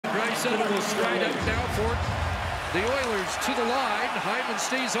Draisaitl will stride up now for the Oilers to the line. Hyman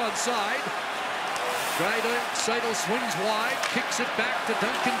stays onside. Draisaitl swings wide, kicks it back to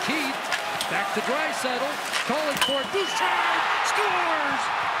Duncan Keith. Back to Draisaitl, calling for it. Bouchard scores!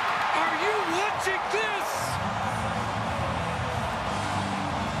 Are you watching this?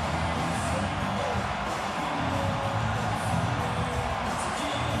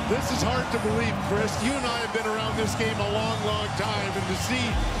 This is hard to believe, Chris. You and I have been around this game a long, long time, and to see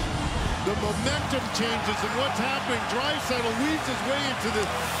the momentum changes and what's happening. Draisaitl weaves his way into the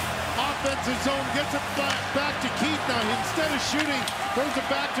offensive zone, gets it back to Keith. Now, instead of shooting, throws it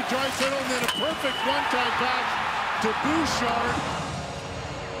back to Draisaitl, and then a perfect one-time pass to Bouchard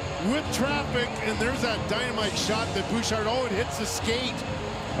with traffic, and there's that dynamite shot that Bouchard, it hits the skate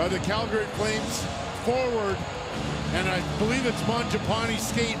of the Calgary Flames forward, and I believe it's Mangiapane's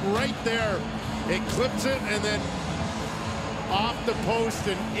skate right there. It clips it, and then off the post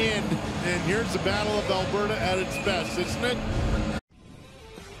and in, and here's the Battle of Alberta at its best, isn't it?